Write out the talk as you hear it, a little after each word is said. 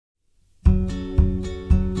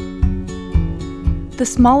the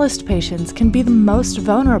smallest patients can be the most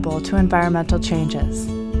vulnerable to environmental changes.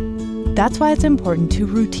 That's why it's important to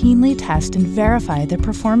routinely test and verify the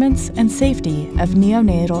performance and safety of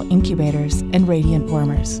neonatal incubators and radiant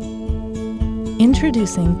warmers.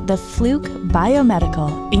 Introducing the Fluke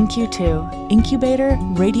Biomedical INCU2 Incubator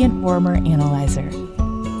Radiant Warmer Analyzer.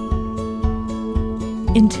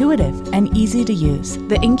 Intuitive and easy to use,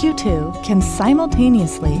 the INCU2 can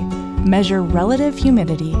simultaneously measure relative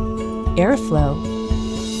humidity, airflow,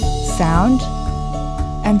 sound,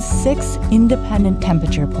 and 6 independent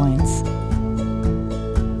temperature points.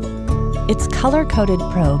 Its color-coded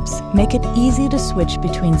probes make it easy to switch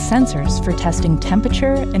between sensors for testing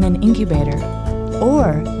temperature in an incubator,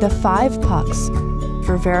 or the 5 pucks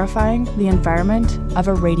for verifying the environment of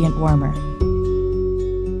a radiant warmer.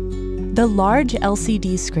 The large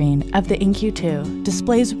LCD screen of the INCU2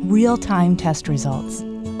 displays real-time test results,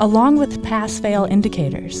 along with pass-fail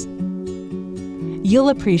indicators. You'll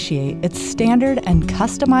appreciate its standard and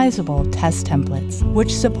customizable test templates,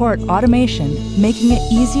 which support automation, making it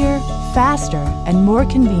easier, faster, and more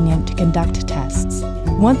convenient to conduct tests.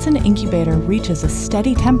 Once an incubator reaches a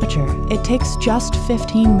steady temperature, it takes just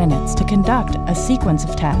 15 minutes to conduct a sequence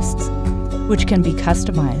of tests, which can be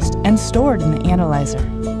customized and stored in the analyzer.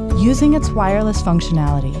 Using its wireless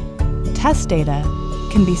functionality, test data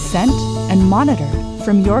can be sent and monitored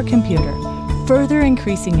from your computer, further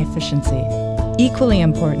increasing efficiency. Equally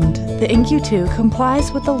important, the INCU2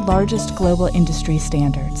 complies with the largest global industry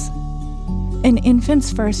standards. An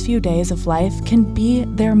infant's first few days of life can be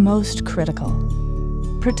their most critical.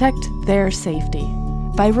 Protect their safety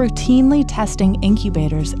by routinely testing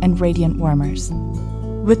incubators and radiant warmers.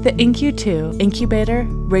 With the INCU2 Incubator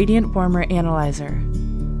Radiant Warmer Analyzer.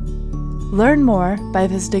 Learn more by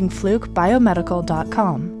visiting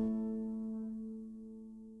flukebiomedical.com.